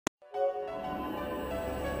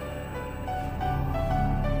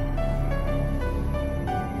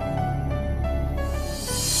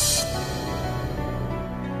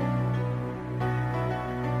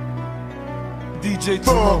DJ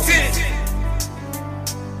Jerome.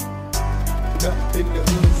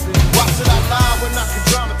 Why should I lie when I can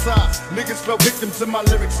dramatize? Niggas fell victims to my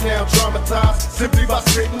lyrics, now traumatized. Simply by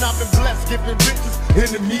spitting, I've been blessed, giving bitches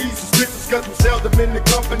enemies, suspicious, cause I'm seldom in the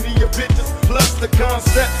company of bitches. Plus the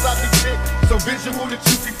concepts I depict, so visual that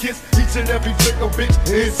you can kiss each and every trick of bitch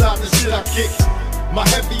inside the shit I kick. My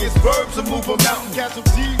heaviest verbs will move a mountain,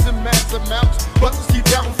 casualties in mass amounts. Busters keep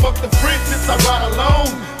counting, fuck the friendships, I ride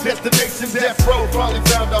alone. Destination death row, probably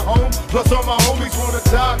found a home. Plus all my homies wanna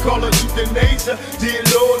die, call it euthanasia. Dear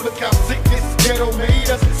Lord, look how sick this ghetto made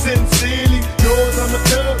us. Sincerely, yours, I'm a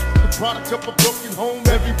thug. The product of a broken home,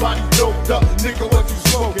 everybody doped up. Nigga, what you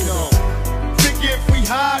smoking on? Figure if we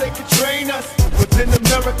high, they could train us. But then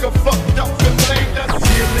America fucked up and blamed us.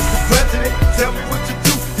 Dear Mr. President, tell me what you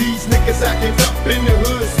do. These niggas acting up in the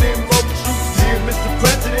hood, send more troops. Dear Mr.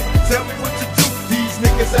 President, tell me what to do. These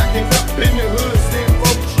niggas acting up in the hood, send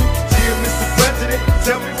more troops. Dear Mr. President,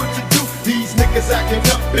 tell me what to do. These niggas acting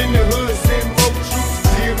up in the hood, send more troops.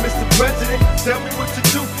 Dear Mr. President, tell me what to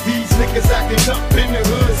do. These niggas acting up in the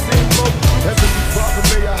hood, send more troops. Heavenly Father,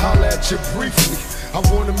 may I holler at you briefly. I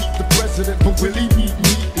wanna meet the president, but will he meet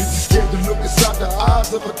me? Is he scared to look inside the eyes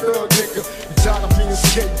of a thug nigga? You tired of being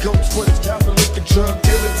scapegoats for his Catholic and drug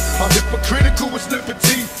dealing? I'm hypocritical with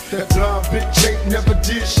liberty. That blind bitch ain't never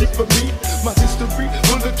did shit for me. My history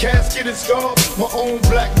full of casket and scars. My own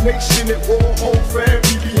black nation at war, whole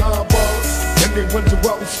family behind bars. And they wonder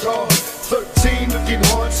why we scarred. 13 looking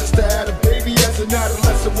hard, sister had a baby as an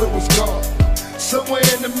adolescent with was scarred. Somewhere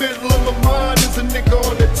in the middle of my mind is a nigga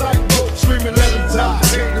on the tightrope, screaming let him die.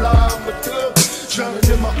 Can't lie, I'm a thug, drowning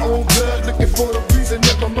in my own blood, looking for the reason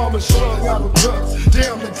that my mama strung out of drugs.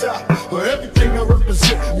 Damn the die, for everything I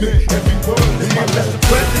represent, man, every word is my left. The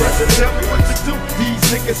president, tell me what to do. These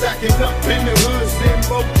niggas acting up in the hood, send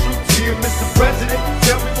more troops. Here, Mr. President,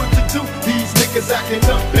 tell me what to do. These niggas acting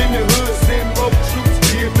up in the hood, send more troops.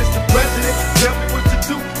 Here, Mr. President, tell me what to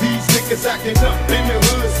do. These niggas acting up in the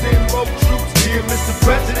hood, send more troops. Here, Mr.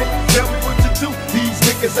 President, tell me what to do. These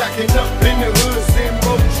niggas acting up in the hood, send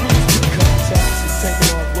more troops. You cut taxes,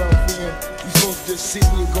 taking off welfare. You supposed to just see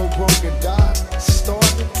me go broke and die?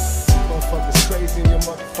 Starving? Motherfuckers crazy in your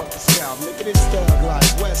motherfucking scalp. Nigga, this thug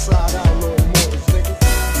life, west side outlaw immortals, nigga.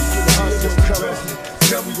 You the hustle currency.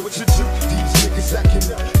 Tell me what you do. These niggas acting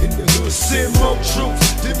up in the hood, send more troops.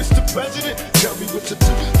 Dear Mr. President, tell me what to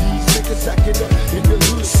do. These niggas acting up in the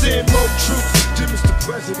hood, send more troops. Dear Mr.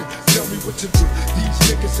 President, tell me what to do. These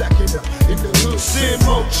niggas acting up in the hood, send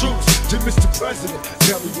more troops. Dear Mr. President,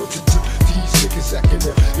 tell me what to do. These niggas acting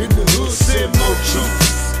up in the hood, send more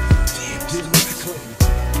troops.